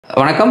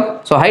வணக்கம்.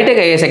 So hitech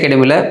IAS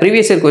அகாடமியில்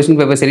previous year question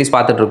paper series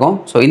பார்த்துட்டு இருக்கோம்.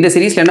 ஸோ இந்த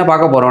சீரிஸில் என்ன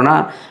பார்க்க போகிறோம்னா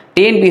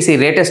டிஎன்பிஎஸ்சி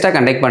லேட்டஸ்ட்டாக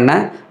கண்டக்ட் பண்ண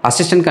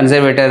அசிஸ்டன்ட்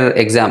கன்சர்வேட்டர்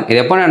எக்ஸாம். இது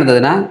எப்போ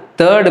நடந்ததுன்னா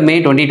 3rd May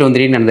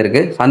 2023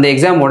 நடந்திருக்கு. அந்த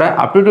எக்ஸாமோட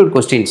aptitude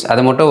கொஸ்டின்ஸ்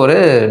அதை மட்டும் ஒரு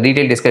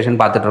டீட்டெயில் டிஸ்கஷன்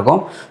பார்த்துட்டு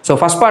இருக்கோம். ஸோ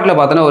ஃபஸ்ட் பார்ட்டில்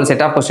பார்த்தோன்னா ஒரு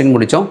செட் ஆஃப் கொஸ்டின்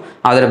முடித்தோம்.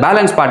 அதோட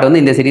பேலன்ஸ் பார்ட்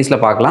வந்து இந்த சீரிஸில்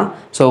பார்க்கலாம்.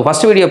 ஸோ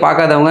ஃபஸ்ட் வீடியோ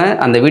பார்க்காதவங்க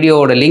அந்த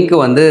வீடியோவோட லிங்க்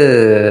வந்து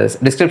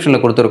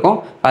டிஸ்கிரிப்ஷனில் கொடுத்துருக்கோம்,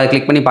 அதை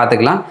கிளிக் பண்ணி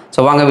பார்த்துக்கலாம். ஸோ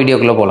வாங்க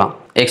வீடியோக்குள்ளே போகலாம்.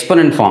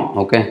 Exponent form.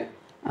 Okay,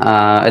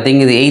 I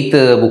think இது 8th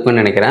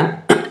புக்குன்னு நினைக்கிறேன்.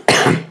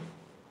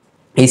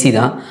 ஈஸி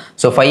தான்.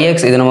 ஸோ 5x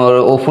இது நம்ம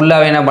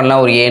ஃபுல்லாகவே என்ன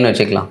பண்ணலாம், ஒரு ஏன்னு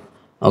வச்சுக்கலாம்.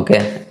 ஓகே,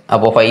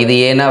 அப்போது இது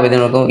ஏன்னா இது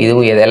இருக்கும்,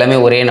 இதுவும் ஏ, எல்லாமே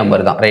ஒரே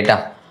நம்பர் தான், ரைட்டா?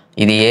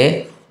 இது ஏ,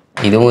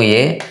 இதுவும்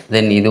ஏ,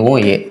 தென் இதுவும்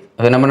ஏ.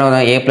 இப்போ நம்ம என்ன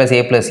பண்ணலாம், a+a+a.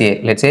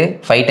 லெட்ஸே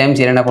 5 times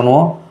என்ன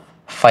பண்ணுவோம்,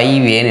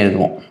 5aன்னு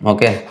எழுதுவோம்.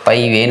 ஓகே,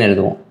 5aன்னு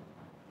எழுதுவோம்.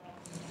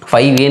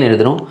 5aன்னு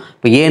எழுதுறோம்.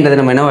 இப்போ ஏன்றது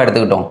நம்ம என்னவா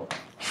எடுத்துக்கிட்டோம்,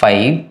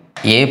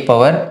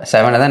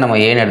 5a⁻7 தான் நம்ம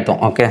ஏன்னு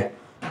எடுத்தோம். ஓகே,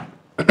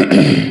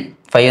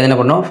 5 என்ன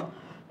பண்ணோம்,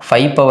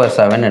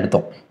 5⁻7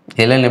 எடுத்தோம்.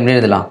 இதெல்லாம் எப்படி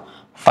எழுதலாம்,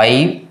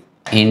 5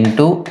 ×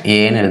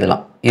 aன்னு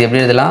எழுதலாம். இது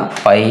எப்படி எழுதலாம்,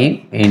 5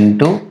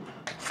 ×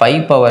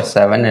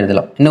 5⁻7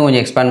 எழுதலாம். இன்னும்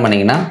கொஞ்சம் எக்ஸ்பேண்ட்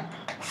பண்ணிங்கன்னா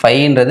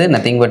 5ன்றது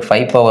nothing but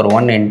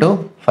 5⁻1 ×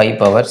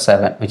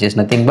 5⁻7 which is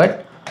nothing but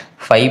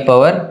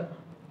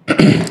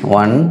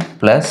 5⁻1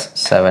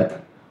 + 7.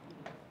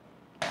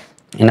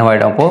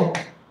 என்னவாயிடும் அப்போது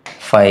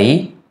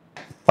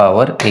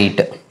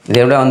 5⁻8. இது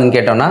எப்படி வந்துன்னு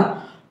கேட்டோம்னா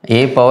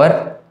a⁻m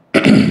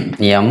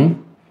 ×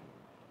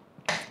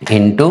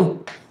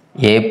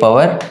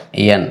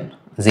 a⁻n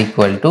is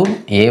equal to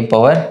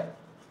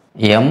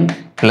a⁻m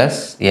 +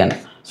 n.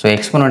 So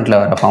எக்ஸ்போனண்ட்டில்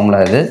வர ஃபார்முலா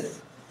இது.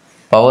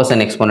 பவர்ஸ்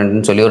அண்ட்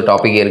எக்ஸ்போனண்ட்னு சொல்லி ஒரு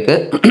டாபிக் இருக்குது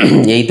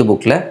 8th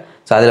புக்கில்.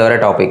 ஸோ அதில் வர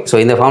டாபிக். ஸோ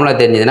இந்த ஃபார்முலா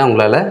தெரிஞ்சதுன்னா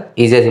உங்களால்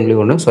ஈஸியாக சிம்பிளி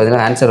கொண்டு. ஸோ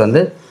இதில் ஆன்சர்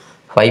வந்து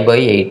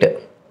 5/8.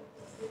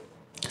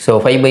 ஸோ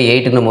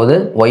 5/8ன்னும் போது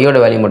ஒய்யோட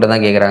வேல்யூ மட்டும்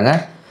தான் கேட்குறாங்க.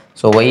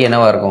 ஸோ ஒய்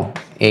என்னவாக இருக்கும்,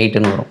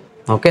 8ன்னு வரும்.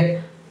 ஓகே,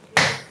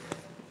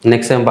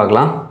 நெக்ஸ்ட் டைம்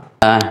பார்க்கலாம்.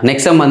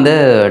 நெக்ஸ்ட் டைம் வந்து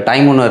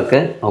டைம் ஒன்று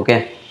இருக்குது. Okay,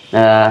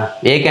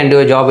 A can do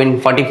a job in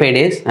 45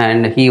 days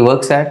and he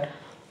works at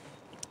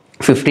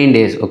 15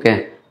 days. Okay,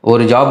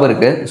 ஒரு ஜாப்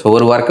இருக்குது. ஸோ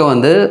ஒரு ஒர்க்கை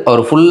வந்து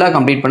அவர் ஃபுல்லாக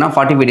கம்ப்ளீட் பண்ணால்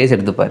 45 days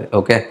எடுத்துப்பார்.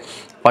 Okay,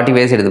 45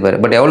 days எடுத்துப்பார்.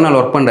 பட் எவ்வளோ நாள்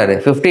ஒர்க் பண்ணுறாரு,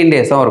 15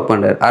 days தான் ஒர்க்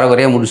பண்ணுறாரு.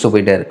 அரைக்குறையாக முடிச்சுட்டு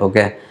போயிட்டார்.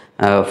 ஓகே,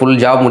 ஃபுல்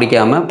ஜாப்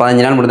முடிக்காமல்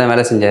 15 நாள் மட்டும் தான்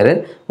வேலை செஞ்சார்.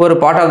 ஒரு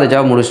பார்ட் ஆஃப் த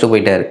ஜாப் முடிச்சுட்டு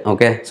போயிட்டார்.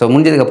 ஓகே, ஸோ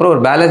முடிஞ்சதுக்கப்புறம்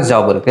ஒரு பேலன்ஸ்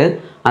ஜாப் இருக்குது.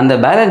 அந்த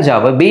பேலன்ஸ்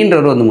ஜாபை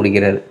பீன்றவர் வந்து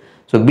முடிக்கிறார்.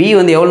 ஸோ பி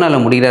வந்து எவ்வளோ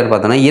நாளில் முடிக்கிறாரு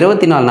பார்த்தோன்னா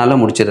 24 நாளில்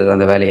முடிச்சிடுறாரு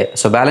அந்த வேலையை.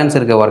 ஸோ பேலன்ஸ்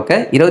இருக்க ஒர்க்கை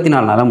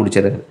 24 நாளில்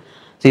முடிச்சிடுறாரு.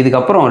 ஸோ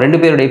இதுக்கப்புறம் 2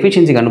 பேரோட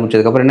எஃபிஷியன்சி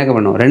கண்டுபிடிச்சதுக்கப்புறம் என்ன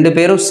பண்ணணும், 2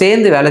 பேரும்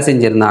சேர்ந்து வேலை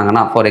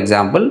செஞ்சுருந்தாங்கன்னா, ஃபார்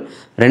எக்ஸாம்பிள்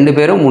 2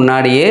 பேரும்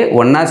முன்னாடியே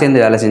ஒன்றா சேர்ந்து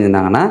வேலை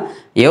செஞ்சுருந்தாங்கன்னா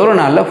எவ்வளோ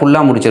நாளில்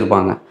ஃபுல்லாக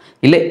முடிச்சிருப்பாங்க.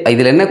 இல்லை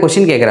இதில் என்ன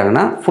கொஸ்டின்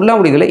கேட்குறாங்கன்னா, ஃபுல்லாக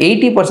முடிக்கல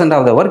 80%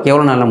 ஆஃப் த ஒர்க்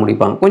எவ்வளோ நாளில்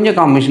முடிப்பாங்க. கொஞ்சம்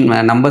காம்பினேஷன்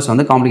நம்பர்ஸ்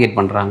வந்து காம்ப்ளிகேட்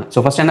பண்ணுறாங்க. ஸோ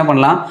ஃபஸ்ட் என்ன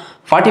பண்ணலாம்,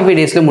 45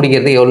 days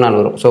முடிக்கிறது எவ்வளோ நாள்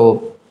வரும். ஸோ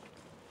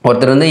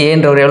ஒருத்தர் வந்து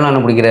ஏன்றவர் எவ்வளோ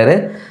நாளில் முடிக்கிறாரு,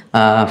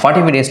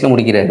 45 days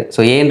முடிக்கிறாரு. So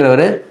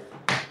ஏன்றவர்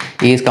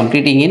is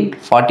completing in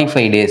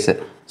 45 days.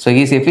 So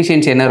he's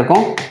efficiency என்ன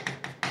இருக்கும்,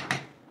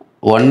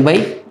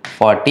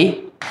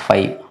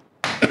 1/45.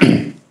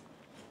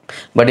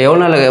 பட் எவ்வளோ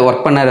நாள்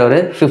ஒர்க் பண்ணார் அவர்,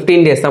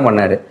 15 days தான்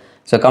பண்ணார்.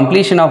 ஸோ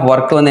கம்ப்ளீஷன் ஆஃப்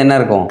ஒர்க் வந்து என்ன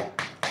இருக்கும்,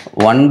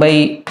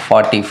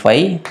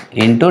 1/45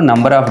 ×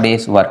 நம்பர் ஆஃப்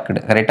டேஸ் ஒர்க்டு.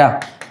 கரெக்டாக?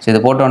 ஸோ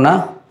இது போட்டோன்னா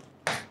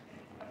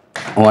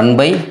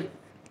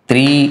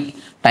 1/3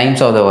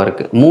 டைம்ஸ் ஆஃப் த ஒர்க்.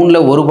 3ல்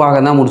 1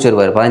 பாகம் தான்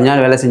முடிச்சிருப்பார். 15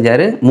 நாள் வேலை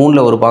செஞ்சார்,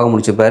 3ல் 1 பாகம்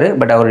முடிச்சிருப்பார்.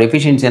 பட் அவரோட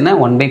எஃபிஷியன்சி என்ன,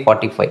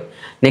 1/45.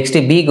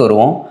 நெக்ஸ்ட்டு பிக்கு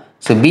வருவோம்.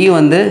 ஸோ பி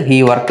வந்து he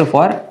work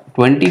for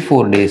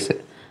 24 days,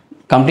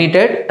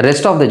 completed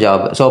rest of the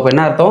job. So அப்போ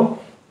என்ன அர்த்தம்,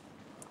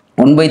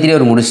 1/3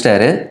 அவர்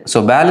முடிச்சிட்டாரு. So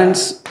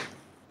balance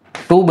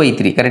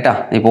 2/3. கரெக்டாக?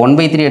 இப்போ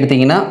 1/3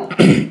 எடுத்திங்கன்னா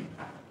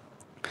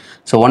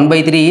so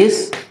 1/3 is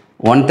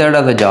 1/3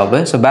 of the job.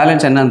 So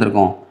balance என்ன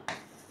இருந்திருக்கும்,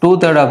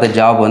 2/3 ஆஃப் த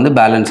ஜாப் வந்து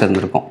பேலன்ஸ்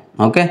இருந்திருக்கும்.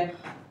 Okay,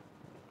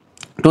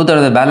 2/3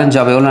 of the balance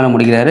job எவ்வளோ நாள்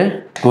முடிக்கிறாரு,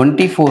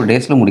 24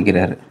 days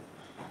முடிக்கிறாரு.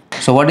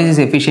 So what is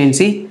is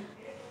efficiency,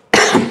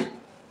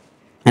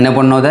 என்ன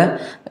பண்ணோத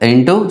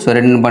இன்ட்டு. ஸோ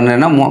 2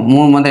 பண்ணுறேன்னா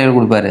 3 மந்த் எவ்வளோ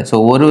கொடுப்பாரு. ஸோ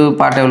ஒரு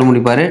பார்ட்டை எவ்வளோ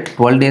முடிப்பார்,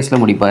 12 days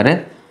முடிப்பார்.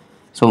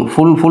 ஸோ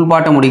ஃபுல்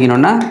பார்ட்டை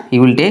முடிக்கணும்னா he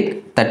will take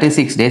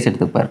 36 days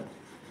எடுத்துப்பார்.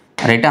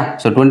 ரைட்டா?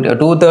 So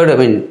 2/3 I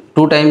mean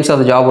 2 times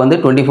of job வந்து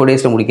 24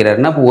 days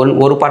முடிக்கிறாருன்னா இப்போ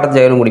ஒரு பார்ட்டை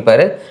எவ்வளோ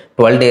முடிப்பார்,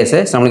 12 days.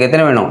 நம்மளுக்கு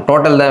எத்தனை வேணும்,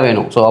 டோட்டல் தான்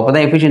வேணும். ஸோ அப்போ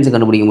தான் எஃபிஷியன்சி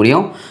கண்டுபிடிக்க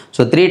முடியும்.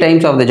 So 3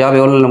 times of the job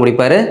எவ்வளோ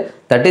முடிப்பார்,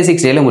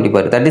 36 days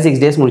முடிப்பார். 36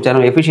 days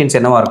முடிச்சாலும் எஃபிஷியன்சி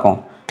என்னவாக இருக்கும்,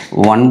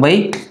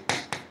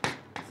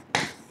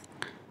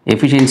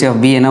 எஃபிஷியன்சி ஆஃப்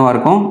பி என்னவாக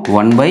இருக்கும்,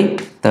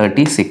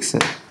 1/36.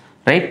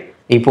 ரைட்?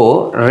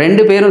 இப்போது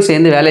 2 பேரும்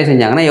சேர்ந்து வேலையை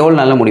செஞ்சாங்கன்னா எவ்வளோ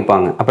நாளில்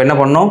முடிப்பாங்க. அப்போ என்ன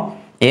பண்ணணும்,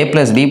 a +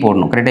 b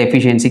போடணும். கரெக்டாக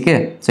எஃபிஷியன்சிக்கு.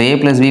 ஸோ a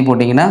 + b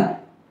போட்டிங்கன்னா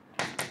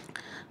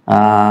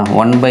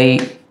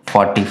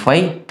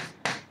 1/45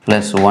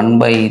 +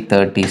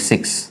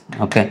 1/36.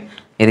 ஓகே,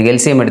 இதுக்கு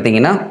எல்சிஎம்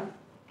எடுத்திங்கன்னா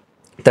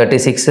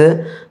 36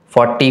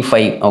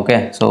 45. ஓகே,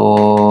 ஸோ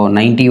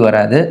 90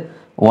 வராது,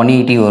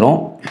 180 வரும்.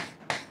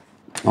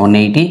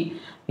 180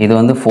 இது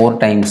வந்து 4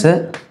 times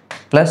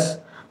ப்ளஸ்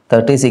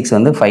 36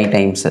 வந்து 5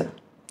 times,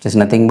 which is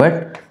nothing but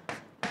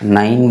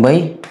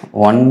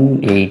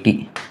 9/180.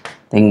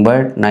 Think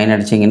but 9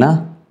 அடிச்சிங்கன்னா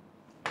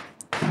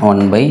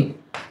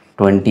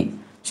 1/20.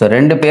 ஸோ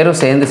ரெண்டு பேரும்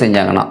சேர்ந்து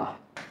செஞ்சாங்கன்னா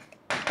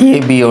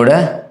ஏபியோட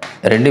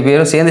ரெண்டு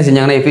பேரும் சேர்ந்து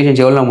செஞ்சாங்கன்னா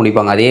எஃபிஷியன்சி எவ்வளோ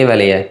முடிப்பாங்க? அதே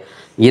வேலையை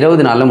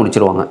 20 நாளில்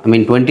முடிச்சிருவாங்க. ஐ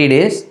மீன் 20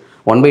 days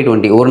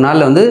 1/20. ஒரு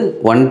நாளில் வந்து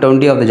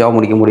 120 ஆஃப் த ஜாப்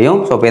முடிக்க முடியும்.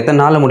 ஸோ இப்போ எத்தனை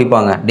நாளில்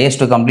முடிப்பாங்க? டேஸ்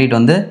டு கம்ப்ளீட்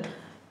வந்து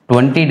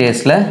 20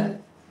 daysல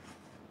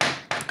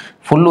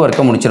ஃபுல்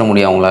ஒர்க்கை முடிச்சிட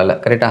முடியும் அவங்களால.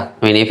 கரெக்டாக?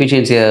 ஐ மீன்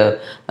எஃபிஷியன்சியை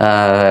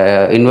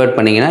இன்வெர்ட்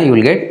பண்ணிங்கன்னா you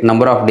will get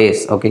number of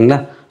days. ஓகேங்களா?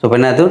 ஸோ இப்போ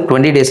என்ன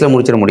 20 daysல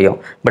முடிச்சிட முடியும்.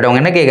 பட் அவங்க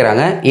என்ன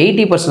கேட்குறாங்க?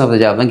 80% ஆஃப் த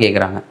ஜாப் தான்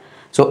கேட்குறாங்க.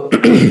 ஸோ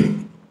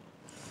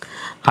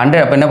 100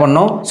 அப்போ என்ன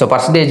பண்ணோம்? ஸோ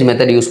பர்சன்டேஜ்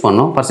மெத்தட் யூஸ்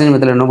பண்ணோம். பர்சன்டேஜ்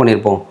மெத்தட் என்ன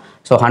பண்ணியிருப்போம்?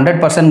 ஸோ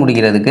 100%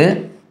 முடிக்கிறதுக்கு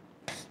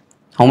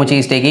how much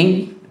is taking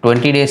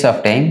 20 days of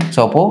time. So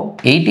அப்போது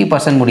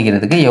 80%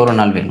 முடிக்கிறதுக்கு எவ்வளோ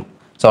நாள் வேணும்?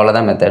 ஸோ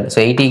அவ்வளோதான் மெத்தட். ஸோ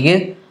 80க்கு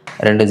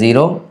 2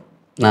 0,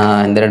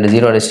 இந்த 2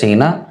 0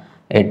 அடிச்சிட்டிங்கன்னா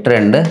 8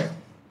 2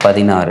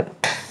 16.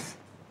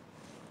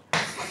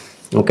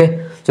 ஓகே.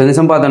 ஸோ இந்த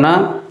சம் பார்த்தோன்னா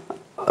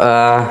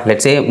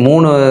லெட்ஸே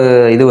 3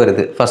 இது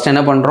வருது. ஃபஸ்ட்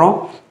என்ன பண்ணுறோம்?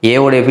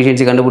 ஏவோட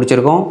எஃபிஷியன்சி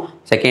கண்டுபிடிச்சிருக்கோம்.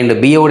 செகண்ட்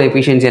பியோட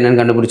எஃபிஷியன்சி என்னென்னு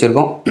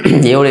கண்டுபிடிச்சிருக்கோம்.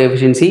 ஏவோட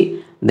எஃபிஷியன்சி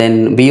தென்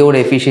பியோட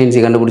எஃபிஷியன்சி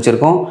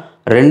கண்டுபிடிச்சிருக்கோம்.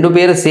 ரெண்டு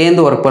பேரும்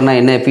சேர்ந்து ஒர்க் பண்ணால்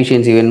என்ன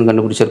எஃபிஷியன்சி வேணும்னு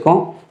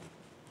கண்டுபிடிச்சிருக்கோம்.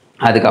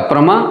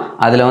 அதுக்கப்புறமா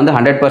அதில் வந்து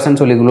 100%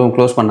 சொல்லி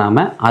க்ளோஸ்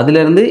பண்ணாமல்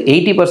அதுலேருந்து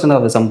 80%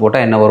 ஆஃப் த சம்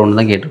போட்டால் என்ன வரும்னு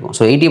தான் கேட்டிருக்கோம்.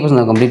 ஸோ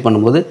 80% கம்ப்ளீட்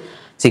பண்ணும்போது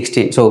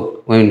 16. ஸோ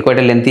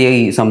குவைட் லென்த்தி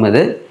சம்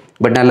இது,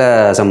 பட் நல்ல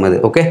சம் இது.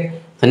 ஓகே.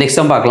 ஸோ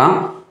நெக்ஸ்ட் சம் பார்க்கலாம்.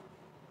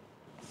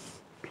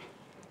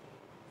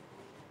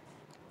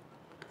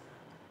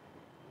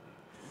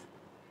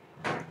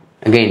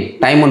 அகெயின்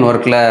டைம் அண்ட்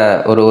ஒர்க்கில்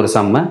ஒரு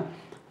சம்மு.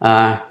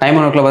 டைம்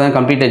அண்ட் ஒர்க்கில் பார்த்தீங்கன்னா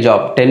complete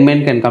job 10 men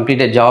can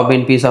complete job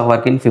in peace of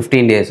work in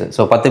 15 days.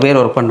 So 10 பேர்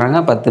ஒர்க் பண்ணுறாங்க,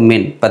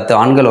 10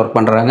 ஆண்கள் ஒர்க்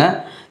பண்ணுறாங்க.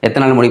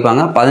 எத்தனை நாள்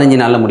முடிப்பாங்க? 15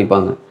 நாளில்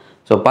முடிப்பாங்க.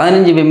 So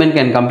 15 women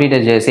can complete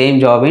same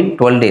job in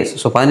 12 days.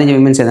 So 15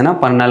 women சேர்ந்தனா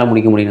 12 நாளில்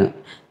முடிக்க முடியும்.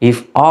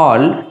 If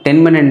all 10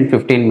 men and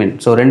 15 men.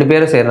 So ரெண்டு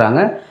பேரும்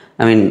சேர்றாங்க.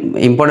 ஐ மீன்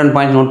இம்பார்ட்டன்ட்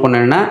பாயிண்ட் நோட்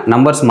பண்ணேன்னா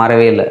நம்பர்ஸ்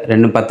மாறவே இல்லை.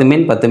 10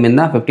 men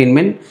தான், 15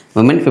 men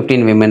women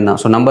 15 women தான்.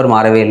 ஸோ நம்பர்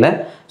மாறவே இல்லை.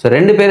 ஸோ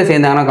ரெண்டு பேரும்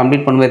சேர்ந்தாங்கன்னா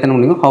கம்ப்ளீட் பண்ணும்போது எத்தனை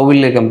முடியும்? How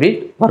will complete?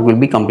 Work will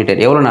be completed.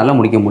 எவ்வளோ நாளில்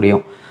முடிக்க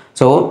முடியும்?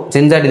 ஸோ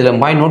சின்ஸ் தட் இதில்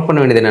பாயிண்ட் நோட் பண்ண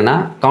வேண்டியது என்னென்னா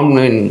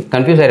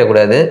கன்ஃபியூஸ்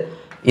ஆகிடக்கூடாது.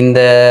 இந்த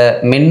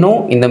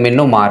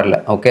மென்னும் மாறல.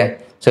 ஓகே.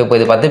 ஸோ இப்போ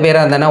இது 10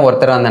 பேராக இருந்தானா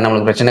ஒருத்தராக இருந்தால்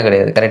நம்மளுக்கு பிரச்சனை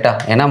கிடையாது. கரெக்டாக?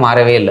 ஏன்னா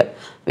மாறவே இல்லை.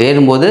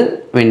 வேறும்போது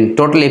ஐ மீன்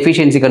டோட்டல்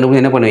எஃபிஷியன்சி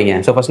கண்டுபிடிச்சி என்ன பண்ணுவீங்க?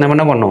 ஸோ ஃபஸ்ட் நம்ம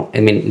என்ன பண்ணுவோம்? ஐ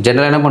மீன்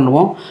ஜென்ரலாக என்ன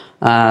பண்ணுவோம்?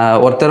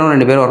 ஒருத்தரும்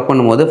 2 பேரும் ஒர்க்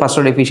பண்ணும்போது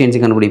ஃபஸ்ட்டோட எஃபிஷியன்சி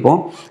கண்டுபிடிப்போம்,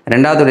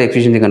 ரெண்டாவதோட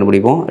எஃபிஷியன்சி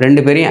கண்டுபிடிப்போம்.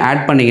 2 பேரையும்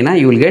ஆட் பண்ணிங்கன்னா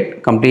you will get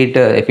complete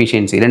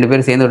efficiency. 2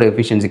 பேரும் சேர்ந்தோட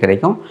எஃபிஷியன்சி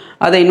கிடைக்கும்.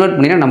 அதை இன்வெர்ட்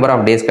பண்ணிங்கன்னா நம்பர்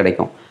ஆஃப் டேஸ்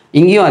கிடைக்கும்.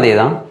 இங்கேயும் அதே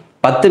தான்.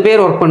 10 பேர்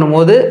ஒர்க்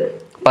பண்ணும்போது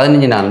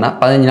 15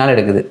 நாள்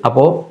எடுக்குது.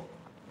 அப்போது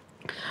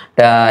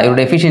இதோட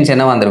எஃபிஷியன்சி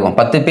என்ன வந்திருக்கும்?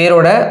 10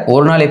 பேரோட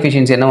ஒரு நாள்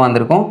எஃபிஷியன்சி என்ன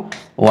வந்திருக்கும்?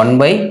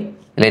 1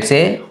 let's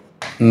say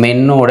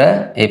மென்னோட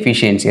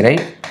efficiency.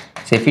 Right?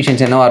 So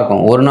efficiency என்னவாக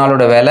இருக்கும்? ஒரு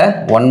நாளோட வேலை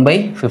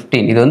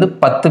 1/15. இது வந்து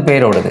 10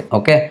 பேரோடது.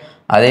 ஓகே.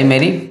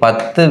 அதேமாரி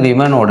 10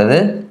 விமனோடது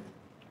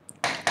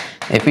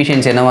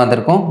எஃபிஷியன்சி என்னவாக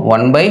இருந்திருக்கும்?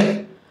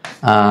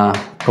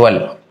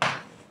 1/12.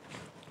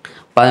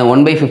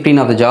 1/15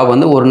 ஆஃப் த ஜாப்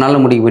வந்து ஒரு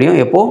நாளில் முடிக்க முடியும்.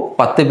 எப்போது?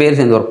 10 பேர்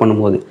சேர்ந்து ஒர்க்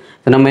பண்ணும்போது.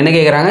 ஸோ நம்ம என்ன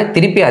கேட்குறாங்க?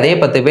 திருப்பி அதே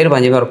 10 பேர்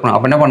 5 பேர் ஒர்க் பண்ணணும்.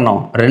 அப்போ என்ன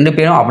பண்ணணும்? 2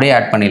 பேரும் அப்படியே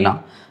ஆட் பண்ணிடலாம்.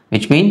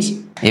 Which means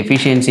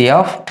efficiency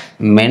of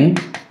men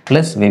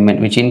plus women,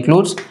 which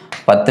includes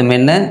 10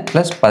 men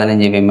plus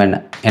 15 women.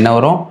 என்ன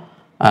வரும்?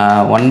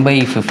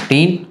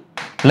 1/15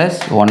 ப்ளஸ்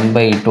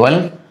 1/12.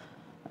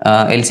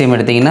 எல்சிஎம்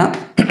எடுத்திங்கன்னா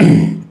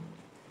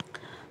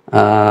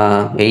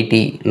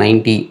 80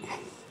 90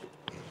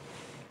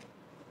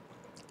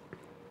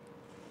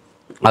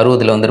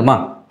 60 வந்துருமா?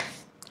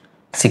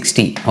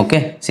 60. ஓகே.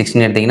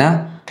 16 எடுத்திங்கன்னா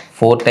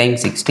 4 times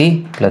 60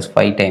 ப்ளஸ்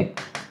 5 times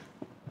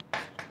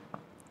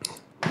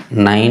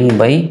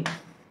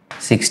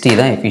 9/60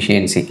 தான்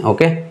efficiency.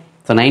 Okay.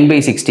 So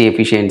 9/60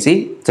 efficiency.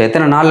 So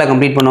எத்தனை நாளில்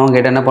கம்ப்ளீட் பண்ணுவோம்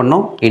கேட்டால் என்ன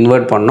பண்ணோம்?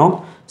 இன்வெர்ட் பண்ணோம்.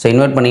 ஸோ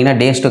இன்வெர்ட் பண்ணிங்கன்னா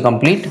days to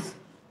complete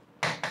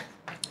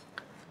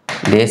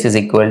days is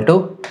equal to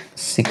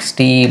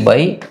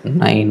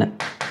 60/9.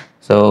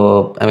 So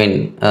I மீன்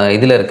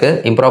இதில் இருக்குது,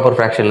 இம்ப்ராப்பர்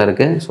ஃப்ராக்ஷனில்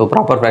இருக்குது. ஸோ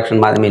ப்ராப்பர் ஃப்ராக்ஷன்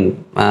ஐ மீன்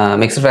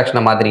மிக்ஸ்டு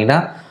ஃப்ராக்ஷனை மாற்றிங்கன்னா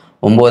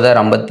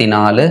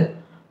 9/54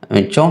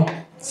 மிச்சம்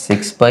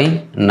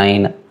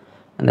 6/9.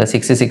 அந்த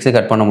 6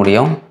 கட் பண்ண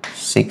முடியும்.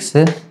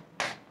 6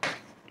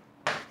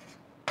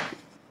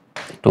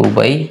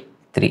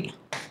 2/3.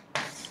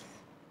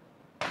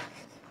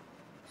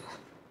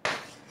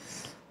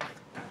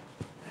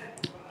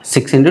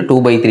 சிக்ஸ் இன்ட்டு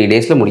 2/3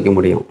 டேஸில் முடிக்க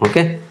முடியும்.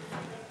 ஓகே.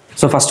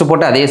 ஸோ ஃபஸ்ட்டு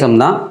போட்டு அதே சம்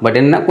தான். பட்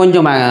என்ன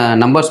கொஞ்சம்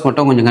நம்பர்ஸ்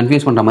மட்டும் கொஞ்சம்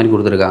கன்ஃபியூஸ் பண்ணுற மாதிரி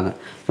கொடுத்துருக்காங்க.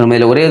 ஸோ நம்ம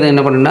இதில் ஒரே இது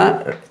என்ன பண்ணுன்னா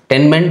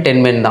 10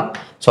 men தான்.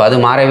 ஸோ அது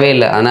மாறவே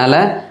இல்லை. அதனால்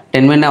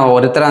 10 men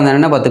ஒருத்தராக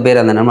இருந்தாங்கன்னா 10 பேர்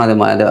இருந்தாலும்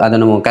அதை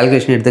நம்ம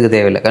கால்குலேஷன் எடுத்துக்க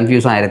தேவையில்லை,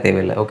 கன்ஃபியூஸும் ஆகிட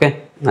தேவையில்லை. Okay.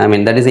 I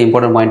mean that is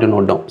important point to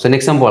note down. So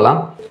next sum போகலாம்.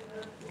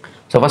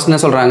 ஸோ ஃபஸ்ட்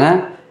என்ன சொல்கிறாங்க?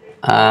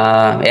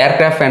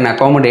 ஏர்க்ராஃப்ட் அண்ட்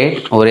அக்காமடேட்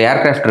ஒரு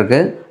ஏர்க்ராஃப்ட்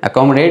இருக்குது.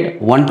 அக்காமடேட்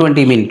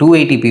 120 men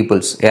 280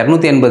 பீப்புள்ஸ்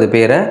 280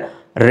 பேரை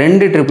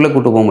 2 ட்ரிப்பில்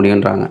கூட்டு போக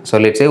முடியுன்றாங்க. ஸோ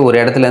லெட்ஸ் சே ஒரு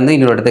இடத்துலேருந்து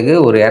இன்னொரு இடத்துக்கு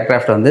ஒரு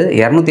ஏர்க்ராஃப்ட் வந்து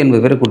 280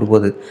 பேர் கூட்டு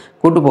போகுது.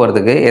 கூட்டு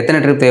போகிறதுக்கு எத்தனை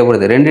ட்ரிப்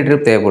தேவைப்படுது? 2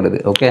 ட்ரிப் தேவைப்படுது.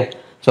 ஓகே,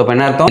 ஸோ இப்போ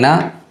என்ன அர்த்தம்? ஏன்னா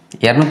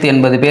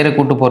 280 பேர்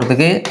கூட்டு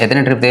போகிறதுக்கு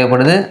எத்தனை ட்ரிப்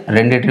தேவைப்படுது?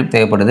 2 ட்ரிப்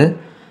தேவைப்படுது.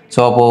 ஸோ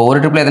அப்போது ஒரு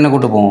ட்ரிப்பில் எத்தனை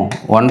கூட்டு போவோம்?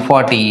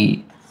 140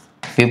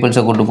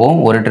 பீப்புள்ஸை கூட்டு போவோம்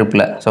ஒரு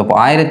ட்ரிப்பில். ஸோ இப்போ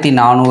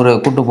 1400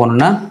 கூட்டு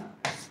போகணுன்னா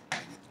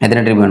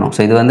எத்தனை ட்ரிப் வேணும்? ஸோ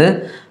இது வந்து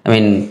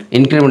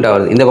இன்க்ரிமெண்ட்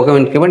ஆகுது. இந்த பக்கம்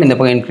இன்க்ரிமெண்ட், இந்த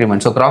பக்கம்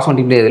இன்க்ரிமெண்ட். ஸோ கிராஸ்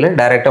மல்டிப்ளை இதில்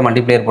டைரெக்டாக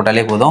மல்டிப்ளையர்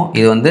போட்டாலே போதும்.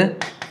 இது வந்து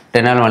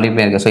 10ஆல்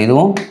மல்டிப்ளை இருக்குது. ஸோ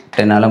இதுவும்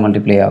 10ஆல்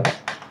மல்டிப்ளை ஆகும்.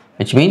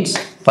 விச் மீன்ஸ்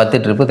 10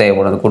 ட்ரிப்பு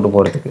தேவைப்படும் கூட்டு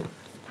போகிறதுக்கு.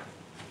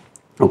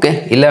 ஓகே,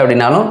 இல்லை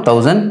அப்படின்னாலும்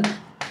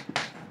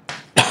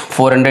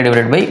 1400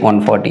 டிவைட் பை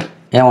 140.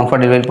 ஏன்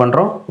 140 டிவைட்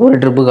பண்ணுறோம்? ஒரு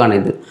ட்ரிப்புக்கான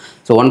இது.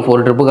 ஸோ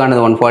ஒரு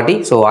ட்ரிப்புக்கானது 140.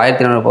 ஸோ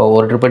 1400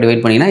 ஒரு ட்ரிப்பை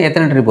டிவைட் பண்ணிங்கன்னா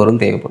எத்தனை ட்ரிப்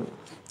வரும் தேவைப்படும்.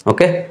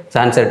 Okay, so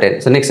answer 10.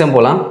 So next time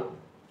போகலாம்.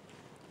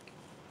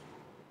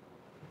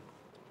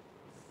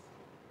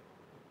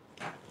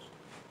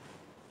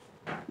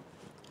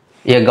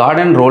 A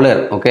garden roller,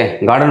 okay,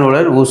 garden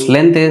roller whose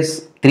length is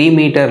 3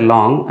 meter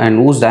long and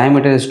whose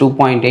diameter is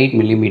 2.8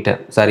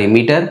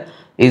 meter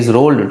is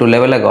rolled to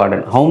level a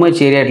garden. How much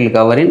area it will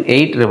cover in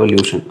 8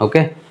 revolution?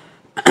 Okay,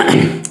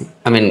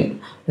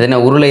 இது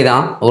என்ன உருளை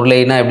தான்.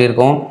 உருளைனா எப்படி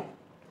இருக்கும்?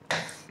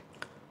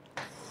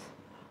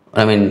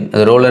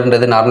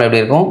 ரோலர்ன்றது நார்மலாக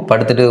எப்படி இருக்கும்?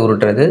 படுத்துட்டு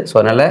உருட்டுறது. ஸோ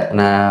அதனால்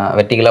நான்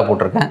வெர்டிகலாக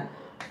போட்டிருக்கேன்.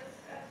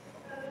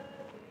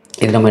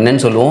 இது நம்ம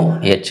என்னன்னு சொல்லுவோம்?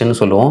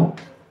 ஹெச்ன்னு சொல்லுவோம்.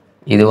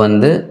 இது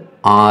வந்து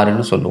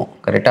ஆறுன்னு சொல்லுவோம்.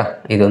 கரெக்டாக?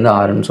 இது வந்து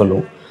ஆறுன்னு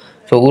சொல்லுவோம்.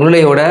 ஸோ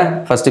உருளையோட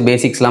ஃபஸ்ட்டு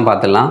பேசிக்ஸ்லாம்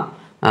பார்த்துடலாம்.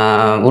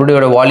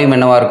 உருளையோட வால்யூம்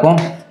என்னவாக இருக்கும்?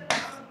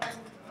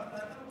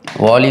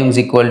 வால்யூம்ஸ்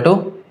ஈக்குவல் டு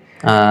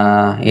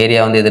ஏரியா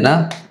வந்து எதுனா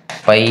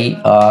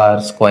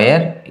πr²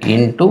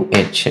 இன்ட்டு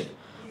ஹெச்.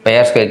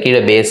 πr²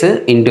 கீழே பேஸு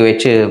இன்ட்டு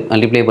ஹெச்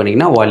மல்டிப்ளை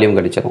பண்ணிங்கன்னா வால்யூம்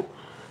கிடச்சிரும்.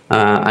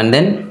 And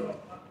then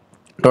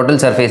total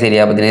surface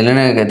area பார்த்தீங்கன்னா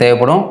என்னென்ன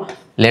தேவைப்படும்?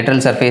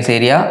 Lateral surface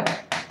area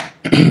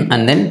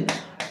and then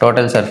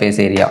total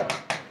surface area.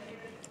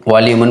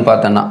 வால்யூம்னு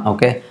பார்த்தோன்னா,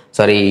 ஓகே,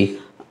 சாரி,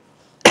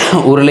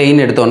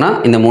 உருளைன்னு எடுத்தோன்னா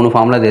இந்த 3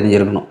 ஃபார்முலா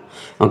தெரிஞ்சிருக்கணும்.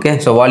 ஓகே,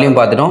 ஸோ வால்யூம்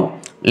பார்த்துட்டோம்.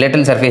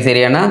 லேட்ரல் சர்ஃபேஸ்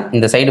ஏரியானா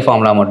இந்த சைடு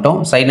ஃபார்முலா மட்டும்.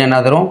 சைடு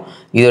என்ன தரும்?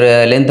 இதோட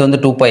லென்த் வந்து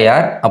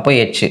 2πr, அப்போ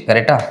ஹெச்.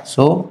 கரெக்டாக?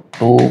 ஸோ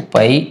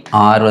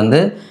 2πr வந்து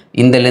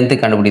இந்த லென்த்து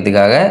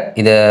கண்டுபிடிக்கிறதுக்காக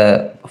இதை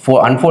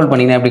அன்ஃபோல்ட்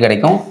பண்ணிங்கன்னா எப்படி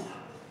கிடைக்கும்?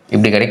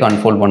 இப்படி கிடைக்கும்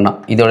அன்ஃபோல்ட் பண்ணால்.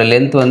 இதோட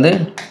லென்த் வந்து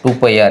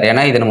 2πr,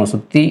 ஏன்னா இதை நம்ம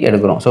சுற்றி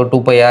எடுக்கிறோம். ஸோ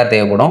 2πr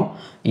தேவைப்படும்.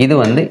 இது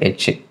வந்து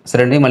ஹெச். ஸோ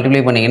ரெண்டையும்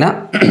மல்டிப்ளை பண்ணிங்கன்னா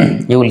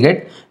you will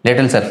get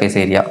lateral surface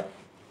area.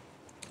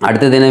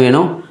 அடுத்தது என்ன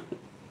வேணும்?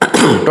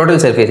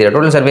 Total surface area.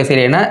 Total surface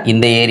ஏரியானா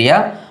இந்த ஏரியா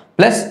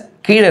ப்ளஸ்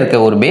கீழே இருக்க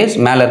ஒரு பேஸ்,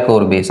 மேலே இருக்க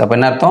ஒரு பேஸ். அப்போ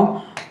என்ன அர்த்தம்?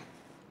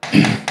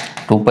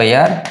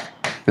 2πr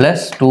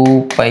ப்ளஸ்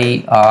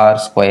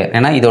 2πr²,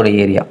 ஏன்னா இதோட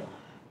ஏரியா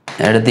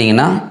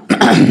எடுத்திங்கன்னா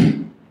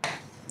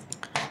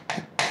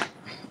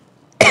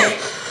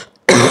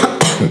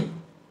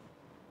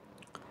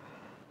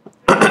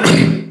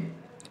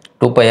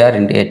 2πr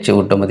இன்ட்டு ஹெச்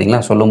விட்டோம். பார்த்தீங்களா?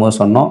 சொல்லும் போது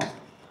சொன்னோம்.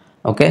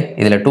 ஓகே,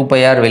 இதில்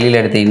 2πr வெளியில்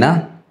எடுத்திங்கன்னா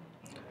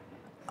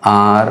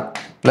r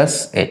plus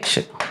H.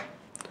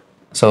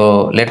 So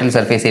lateral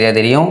surface area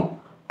தெரியும்,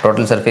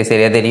 டோட்டல் சர்ஃபேஸ்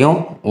ஏரியா தெரியும்,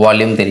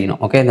 வால்யூம் தெரியணும்.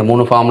 ஓகே, இந்த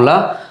 3 ஃபார்முலா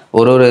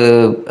ஒரு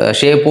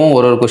ஷேப்பும்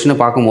ஒரு கொஷினை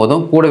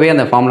பார்க்கும்போதும் கூடவே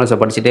அந்த ஃபார்முலாஸை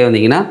படிச்சுட்டே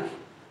வந்தீங்கன்னா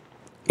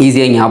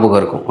ஈஸியாக ஞாபகம்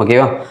இருக்கும்.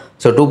 ஓகேவா?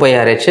 So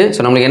 2πrh. ஸோ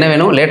நம்மளுக்கு என்ன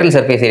வேணும்? லேட்ரல்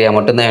சர்ஃபேஸ் ஏரியா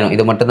மட்டும்தான் வேணும்.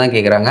 இது மட்டும் தான்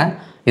கேட்குறாங்க.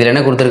 இதில்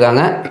என்ன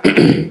கொடுத்துருக்காங்க?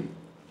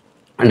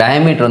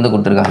 diameter வந்து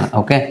கொடுத்துருக்காங்க.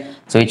 Okay,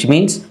 so which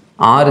means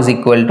r is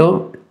equal to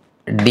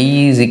d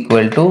is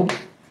equal to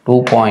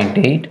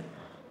 2.8.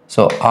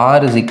 So r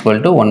is equal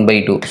to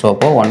 1/2. So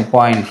அப்போது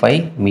 1.5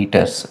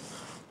 meters.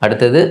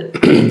 அடுத்தது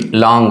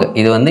லாங்,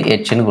 இது வந்து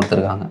ஹெச்ன்னு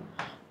கொடுத்துருக்காங்க.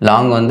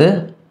 லாங் வந்து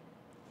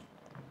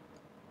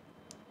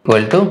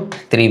equal to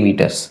 3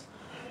 meters.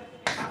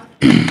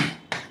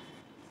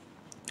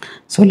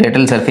 So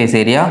lateral surface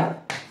area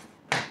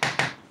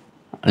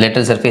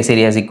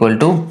is equal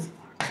to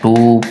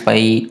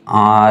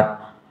 2πr.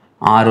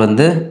 r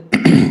வந்து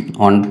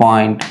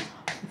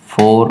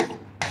 1.4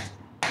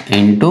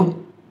 into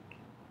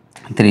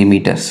 3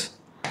 meters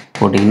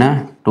போட்டிங்கன்னா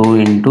 2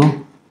 into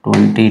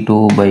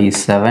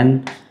 22/7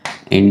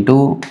 into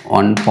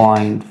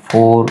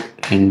 1.4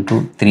 into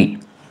 3.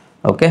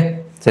 Okay,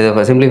 so இதை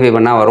simplify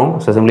பண்ணால் வரும்.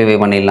 ஸோ சிம்பிளிஃபை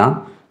பண்ணிடலாம்.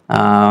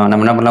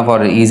 நம்ம என்ன பண்ணலாம்?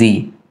 For easy,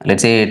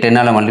 let's say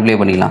 10ஆல் multiply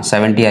பண்ணிடலாம்.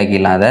 70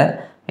 ஆக்கிடலாம். அதை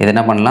இது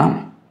என்ன பண்ணலாம்?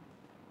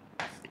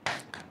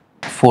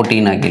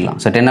 14 ஆக்கிடலாம்.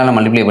 ஸோ 10ஆல்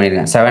மல்டிப்ளை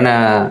பண்ணியிருக்கேன்.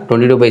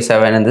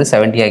 22/7 வந்து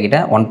 70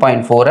 ஆக்கிட்டேன்.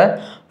 1.4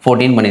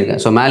 14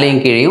 பண்ணியிருக்கேன். ஸோ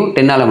மேலேயும் கீழேயும்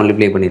 10ஆல்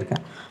மல்டிப்ளை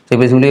பண்ணியிருக்கேன். ஸோ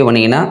இப்போ சிம்பிளிஃபை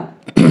பண்ணிங்கன்னா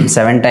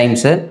 7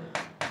 times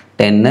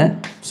 10,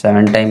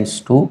 7 times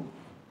 2,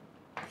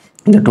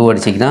 இந்த 2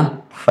 அடிச்சிங்கன்னா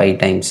 5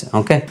 times.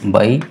 Okay,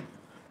 by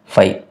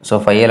 5. ஸோ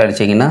 5ஆல்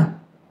அடிச்சிங்கன்னா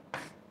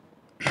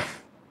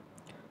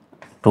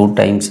 2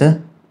 times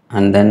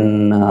and then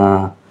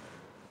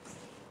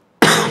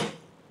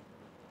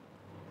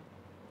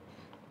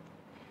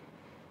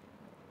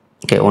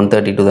okay,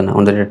 132 தானே,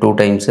 132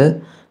 times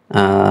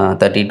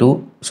 32,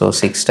 so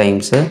 6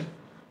 times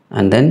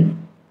and then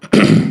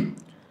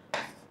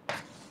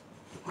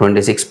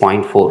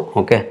 26.4.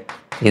 Okay,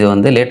 இது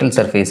வந்து லேட்ரல்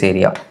சர்ஃபேஸ்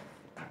ஏரியா.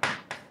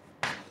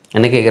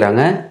 என்ன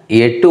கேட்குறாங்க,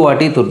 8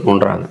 வாட்டி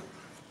பண்ணுறாங்க,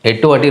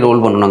 8 வாட்டி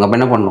ரோல் பண்ணணும். அப்போ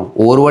என்ன பண்ணணும்,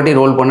 ஒரு வாட்டி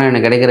ரோல் பண்ணால்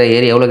எனக்கு கிடைக்கிற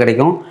ஏரியா எவ்வளோ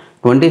கிடைக்கும்,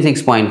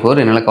 26.4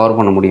 என்னால் கவர்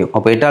பண்ண முடியும்.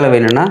 அப்போ 8ஆல்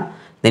வேணும்னா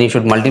then you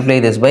should multiply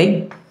this by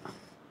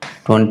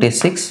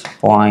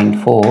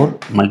 26.4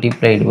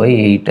 multiplied by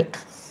 8.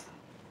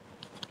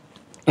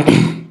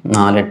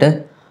 4 8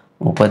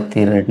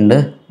 32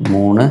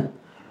 3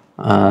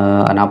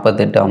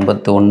 48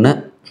 51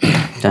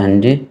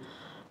 5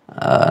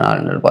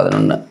 4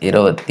 11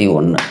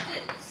 21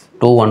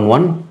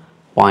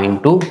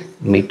 211.2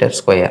 metre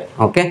square.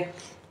 Okay,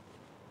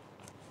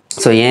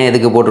 so ஏன்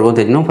எதுக்கு போட்டிருக்கோம்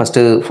தெரியணும்.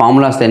 ஃபஸ்ட்டு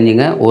ஃபார்முலாஸ்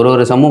தெரிஞ்சுங்க.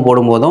 ஒரு சம்மும்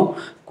போடும்போதும்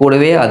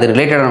கூடவே அது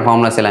ரிலேட்டடான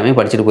ஃபார்முலாஸ் எல்லாமே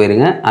படிச்சுட்டு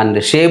போயிருங்க. அண்ட்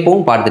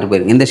ஷேப்பும் பார்த்துட்டு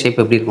போயிருங்க, இந்த ஷேப்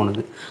எப்படி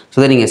இருக்கணும். ஸோ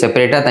அதை நீங்கள்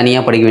செப்பரேட்டாக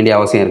தனியாக படிக்க வேண்டிய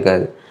அவசியம்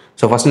இருக்காது.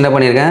 ஸோ ஃபஸ்ட் என்ன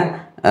பண்ணியிருக்கேன்,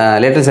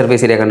 lateral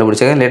surface area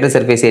கண்டுபிடிச்சிருக்கேன். Lateral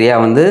surface area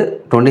வந்து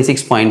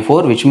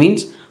 26.4, விச்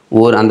மீன்ஸ்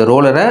அந்த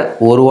ரோலரை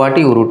ஒரு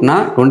வாட்டி உருட்டினா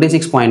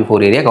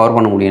 26.4 ஏரியா கவர்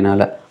பண்ண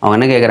முடியனால அவங்க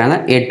என்ன கேட்குறாங்க,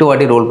 8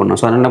 வாட்டி ரோல் பண்ணோம்.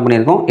 ஸோ என்ன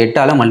பண்ணியிருக்கோம்,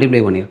 8ஆல்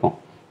மல்டிப்ளை பண்ணியிருக்கோம்.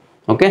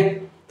 ஓகே,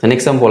 ஸோ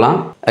நெக்ஸ்ட் சம் போகலாம்.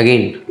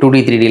 அகெயின் 2D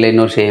 3Dயில்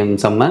இன்னொரு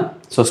சம்மு.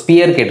 ஸோ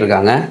ஸ்பியர்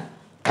கேட்டிருக்காங்க.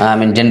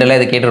 ஜென்ரலாக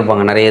இது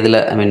கேட்டிருப்பாங்க நிறைய இதில்,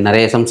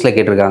 நிறைய சம்ஸில்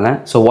கேட்டிருக்காங்க.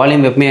 ஸோ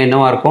வால்யூம் எப்பவுமே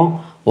என்னவாக இருக்கும்,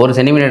 1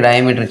 சென்டிமீட்டர்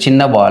டயமீட்டர்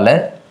சின்ன பாலை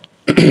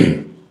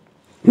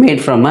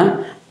மேட் ஃப்ரம்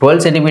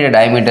 12 சென்டிமீட்டர்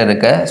டயமீட்டர்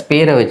இருக்க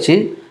ஸ்பியரை வச்சு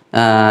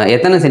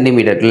எத்தனை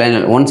சென்டிமீட்டர் இல்லை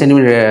 1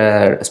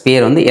 சென்டிமீட்டர்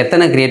ஸ்பியர் வந்து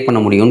எத்தனை க்ரியேட் பண்ண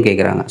முடியும்னு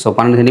கேட்குறாங்க. ஸோ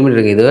 12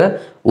 சென்டிமீட்டருக்கு இதை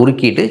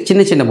உருக்கிட்டு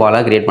சின்ன சின்ன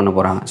பாலாக க்ரியேட் பண்ண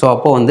போகிறாங்க. ஸோ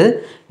அப்போது வந்து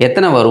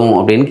எத்தனை வரும்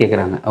அப்படின்னு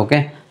கேட்குறாங்க. ஓகே,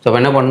 ஸோ இப்போ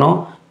என்ன பண்ணோம்,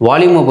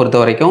 வால்யூமை பொறுத்த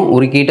வரைக்கும்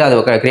உருக்கிட்டு அதை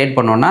க்ரியேட்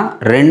பண்ணோன்னா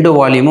 2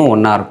 வால்யூமும்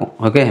ஒன்றா இருக்கும்.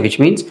 ஓகே,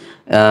 விச் மீன்ஸ்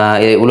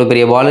இவ்வளோ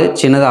பெரிய பால்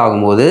சின்னதாக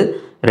ஆகும்போது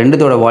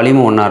 2தோட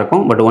வால்யூமும் ஒன்றா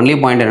இருக்கும். பட் ஒன்லி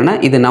பாயிண்ட் என்னென்னா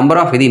இது நம்பர்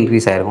ஆஃப் இது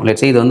இன்க்ரீஸ் ஆகிருக்கும்.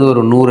 லெட்ஸ் இது வந்து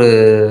ஒரு 100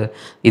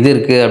 இது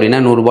இருக்குது அப்படின்னா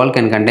 100 பால்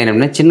கேன் கண்டெயின்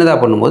அப்படின்னா சின்னதாக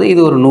பண்ணும்போது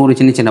இது ஒரு 100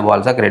 சின்ன சின்ன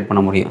பால்ஸாக க்ரியேட்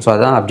பண்ண முடியும். ஸோ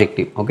அதுதான்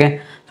அப்ஜெக்டிவ். ஓகே,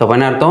 ஸோ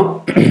என்ன அர்த்தம்,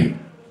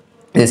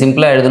 இது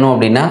சிம்பிளாக எழுதணும்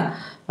அப்படின்னா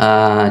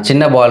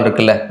சின்ன பால்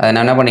இருக்குல்ல, அதை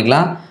நான் என்ன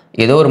பண்ணிக்கலாம்,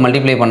 ஏதோ ஒரு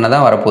மல்டிப்ளை பண்ண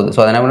தான் வரப்போகுது. ஸோ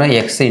அதை என்ன பண்ணால்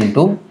எக்ஸ்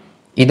இன்ட்டு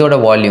இதோட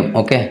வால்யூம்.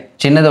 ஓகே,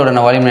 சின்னதோட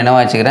நான் வால்யூம்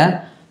என்னவா வச்சுக்கிறேன்,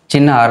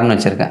 சின்ன ஆர்னு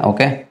வச்சுருக்கேன்.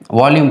 ஓகே,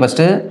 வால்யூம்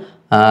ஃபஸ்ட்டு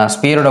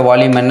ஸ்பியரோட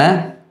வால்யூம் என்ன,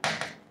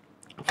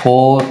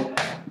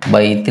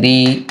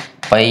 4/3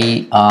 pi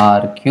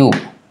r cube.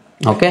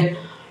 Okay,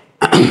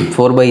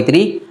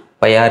 4/3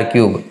 pi r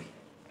cube.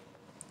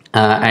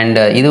 And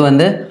இது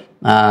வந்து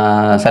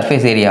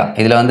சர்ஃபேஸ் ஏரியா.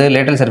 இதில் வந்து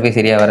லேட்ரல் சர்ஃபேஸ்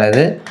ஏரியா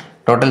வராது,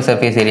 டோட்டல்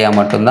சர்ஃபேஸ் ஏரியா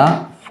மட்டும்தான்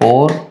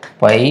 4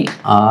 pi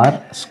r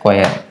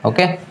square.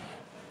 Okay,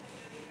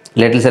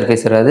 lateral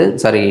surface வராது,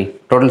 சாரி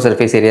டோட்டல்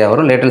சர்ஃபேஸ் ஏரியா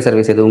வரும், லேட்ரல்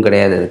சர்ஃபேஸ் எதுவும்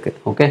கிடையாது இருக்குது.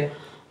 ஓகே,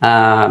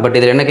 பட்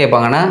இதில் என்ன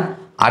கேட்பாங்கன்னா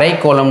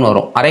அரைக்கோளம்னு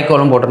வரும்.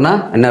 அரைக்கோளம் போட்டோன்னா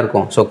என்ன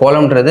இருக்கும், ஸோ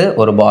கோலம்ன்றது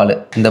ஒரு பால்,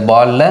 இந்த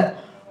பாலில்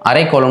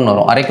அரைக்கோளம்னு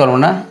வரும்.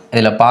 அரைக்கோளம்னா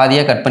இதில்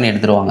பாதியாக கட் பண்ணி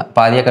எடுத்துருவாங்க.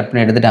 பாதியாக கட்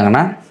பண்ணி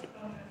எடுத்துட்டாங்கன்னா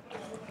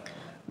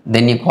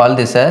then you call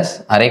this as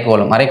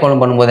அரைக்கோளம்.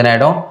 அரைக்கோளம் பண்ணும்போது என்ன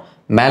ஆகிடும்,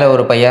 மேலே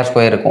ஒரு பையார்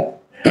ஸ்கொயர் இருக்கும்,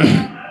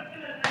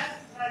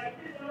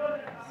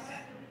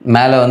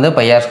 மேலே வந்து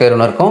பையார் ஸ்கொயர்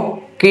ஒன்று இருக்கும்,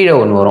 கீழே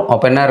ஒன்று வரும்.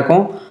 அப்போ என்ன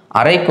இருக்கும்,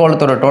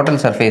 அரைக்கோளத்தோட total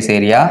surface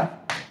area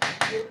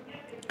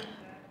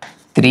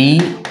 3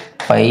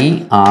 pi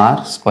r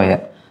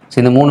square. So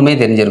இந்த மூணுமே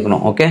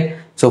தெரிஞ்சிருக்கணும். Okay,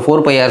 so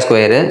 4 pi r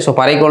square. So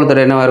அரைக்கோளத்தோட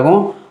என்னவாக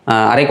இருக்கும்,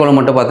 அரைக்கோளம்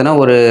மட்டும் பார்த்தோன்னா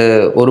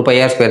ஒரு pi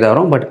r ஸ்கொயர் தான்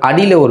வரும். பட்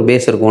அடியில் ஒரு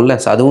பேஸ் இருக்கும்ல,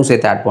 ஸோ அதுவும்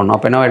சேர்த்து ஆட் பண்ணணும்.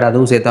 அப்போ என்ன ஆகிடும்,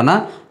 அதுவும் சேர்த்தோன்னா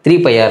 3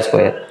 pi r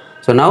square.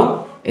 So now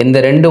இந்த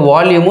 2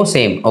 வால்யூமும்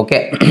same. Okay,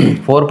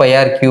 4 pi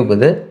r cube,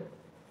 இது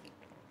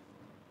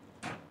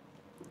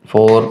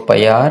 4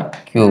 pi r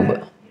cube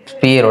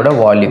ஸ்பியரோட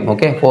volume.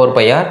 Okay, 4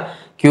 pi r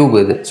cube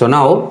இது. ஸோ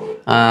நவ்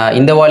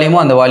இந்த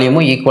வால்யூமும் அந்த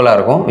வால்யூமும் ஈக்குவலாக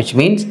இருக்கும், விச்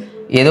மீன்ஸ்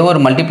ஏதோ ஒரு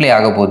மல்டிப்ளை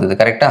ஆக போகுது, இது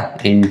கரெக்டாக,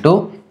 இன்ட்டு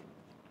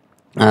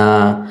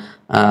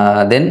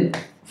தென்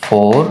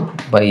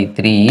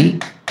 4/3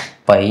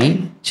 pi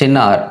சின்ன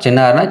ஆர், சின்ன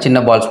ஆர்னா சின்ன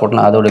பால்ஸ்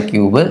போட்டலாம், அதோட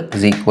cube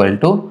is equal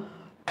to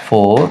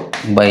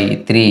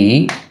 4/3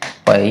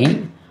 pi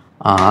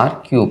r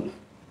cube.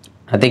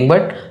 Nothing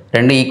but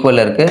 2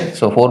 equal இருக்குது.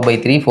 ஸோ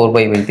 4/3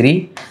 4/3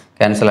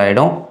 கேன்சல்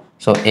ஆகிடும்.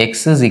 So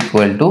X is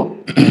equal to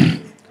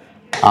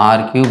r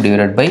cube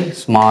divided by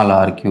small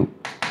r cube.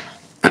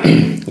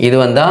 இது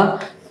வந்தால்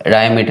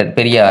டயமீட்டர்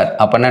பெரிய ஆர்.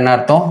 அப்போ என்ன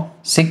அர்த்தம்,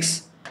 6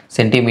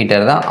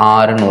 சென்டிமீட்டர் தான்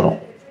ஆறுன்னு வரும்.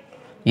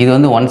 இது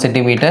வந்து 1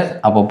 சென்டிமீட்டர்,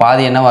 அப்போ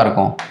பாதி என்னவாக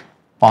இருக்கும்,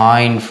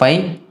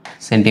 0.5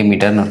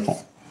 சென்டிமீட்டர்னு இருக்கும்.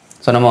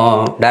 ஸோ நம்ம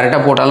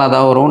டேரெக்டாக போட்டாலும்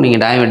அதான் வரும்.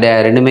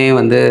 நீங்கள் ரெண்டுமே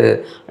வந்து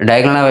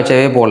டயகனலாக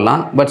வச்சாவே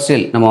போடலாம். பட்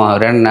ஸ்டில் நம்ம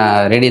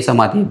ரேடியஸாக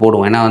மாற்றி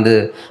போடுவோம். ஏன்னா வந்து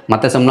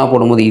மற்ற சம்லாம்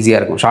போடும்போது ஈஸியாக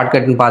இருக்கும்.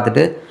 ஷார்ட்கட்னு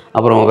பார்த்துட்டு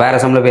அப்புறம்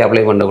வேறு சம்மில் போய்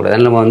அப்ளை பண்ணக்கூடாது.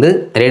 அதனால் நம்ம வந்து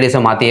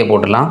ரேடியஸாக மாற்றியே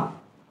போட்டுடலாம்.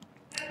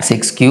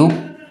 6 cube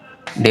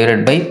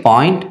divided by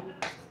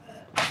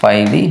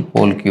 0.5 the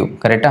whole cube.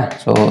 கரெக்டாக?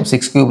 So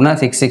 6 cube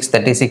 6 6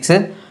 36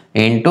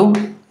 into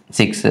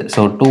 6.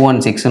 ஸோ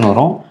 216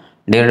 வரும்.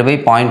 divided by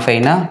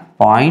 0.5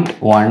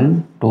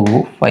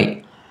 0.125.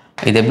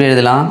 இது எப்படி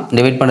எழுதலாம்,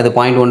 டிவைட் பண்ணது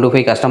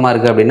 0.125 கஷ்டமாக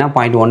இருக்குது அப்படின்னா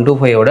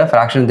 0.125ஓட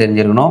ஃப்ராக்ஷன்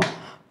தெரிஞ்சிருக்கணும்.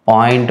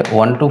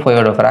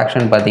 0.125ஓட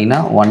ஃப்ராக்ஷன் பார்த்தீங்கன்னா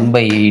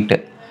 1/8.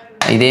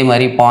 இதே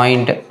மாதிரி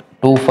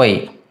 0.25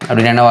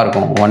 அப்படின்னா என்னவாக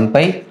இருக்கும்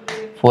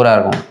 1/4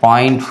 இருக்கும்.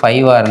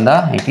 0.5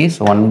 இருந்தால் இட் இஸ்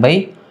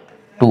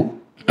 1/2.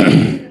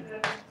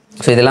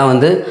 ஸோ இதெல்லாம்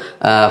வந்து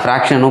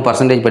ஃப்ராக்ஷனும்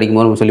பர்சன்டேஜ்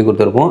படிக்கும்போது நம்ம சொல்லி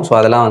கொடுத்துருப்போம். ஸோ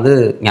அதெல்லாம் வந்து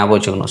ஞாபகம்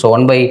வச்சுக்கணும். ஸோ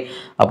 1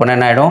 அப்படின்னா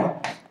என்ன ஆகிடும்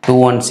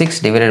 216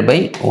 டிவைடட் பை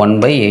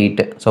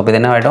 1/8. ஸோ இப்போ இது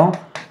என்ன ஆகிடும்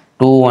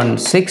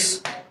 216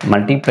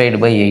 மல்டிப்ளைடு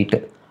பை 8.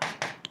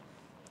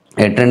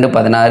 8 2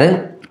 16,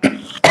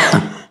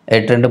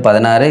 8 2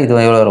 16, இது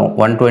எவ்வளோ வரும்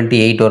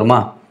 128 வருமா,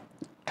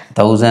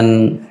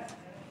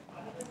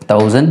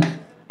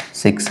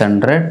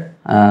 1600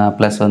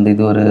 ப்ளஸ் வந்து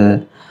இது ஒரு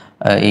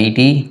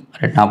 80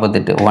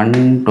 48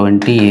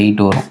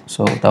 128 வரும்.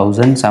 So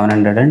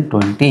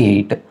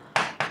 1728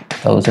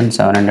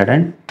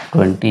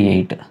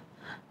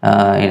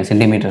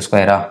 centimetre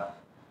ஸ்கொயரா,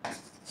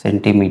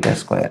 centimetre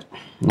square.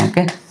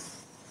 Okay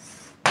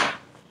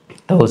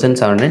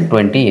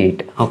 1728.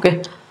 Okay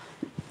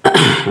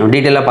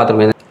டீட்டெயிலாக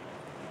பார்த்துருக்கோம்.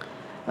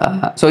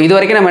 ஸோ இது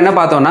வரைக்கும் நம்ம என்ன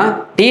பார்த்தோம்னா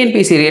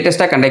டிஎன்பிஎஸ்சி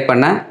லேட்டஸ்ட்டாக கண்டக்ட்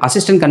பண்ண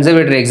assistant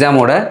conservator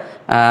எக்ஸாமோட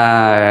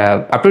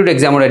aptitude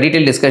எக்ஸாமோட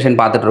detail discussion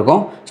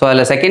பார்த்துட்ருக்கோம். ஸோ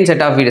அதில் செகண்ட்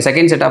செட்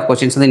ஆஃப்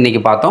கொஸ்டின்ஸ் வந்து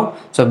இன்றைக்கி பார்த்தோம்.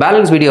 ஸோ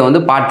பேலன்ஸ் வீடியோ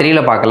வந்து பார்ட்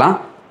 3ல பார்க்கலாம்.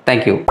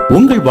 தேங்க்யூ.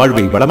 உங்கள்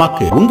வாழ்வை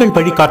வளமாக்கு உங்கள்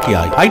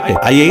வழிகாட்டியாய் hitech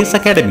IAS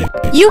academy.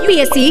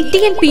 UPSC,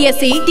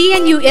 TNPSC,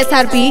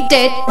 TNUSRB,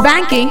 dead,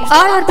 banking,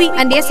 RRB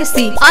and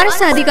SSC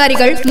அரசு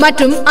அதிகாரிகள்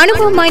மற்றும்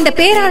அனுபவம் வாய்ந்த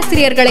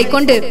பேராசிரியர்களை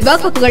கொண்டு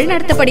வகுப்புகள்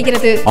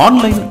நடத்தப்படுகிறது.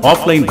 Online,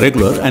 offline,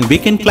 regular and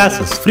weekend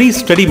classes, free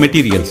study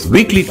materials,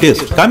 weekly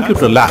test,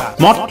 computer lab,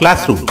 smart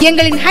class room.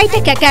 எங்களின்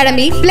ஹைடெக்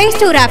அகாடமி பிளே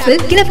ஸ்டோர் ஆப்பில்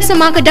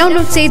இலவசமாக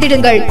டவுன்லோட்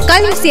செய்திடுங்கள்.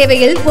 கல்வி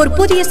சேவையில் ஒரு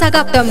புதிய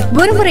சகாப்தம்.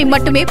 ஒருமுறை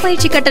மட்டுமே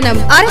பயிற்சி கட்டணம்.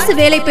 அரசு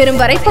வேலை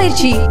பெறும் வரை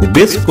பயிற்சி. The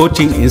best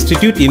coaching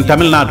institute in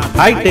Tamil Nadu.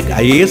 Hitech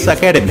IAS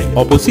Academy,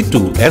 opposite to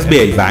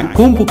SBI Bank,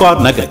 Kumpupar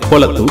Nagar,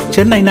 Kolattur,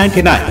 Chennai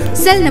 99.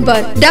 Cell number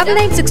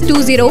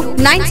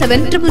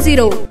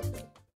 9962097000.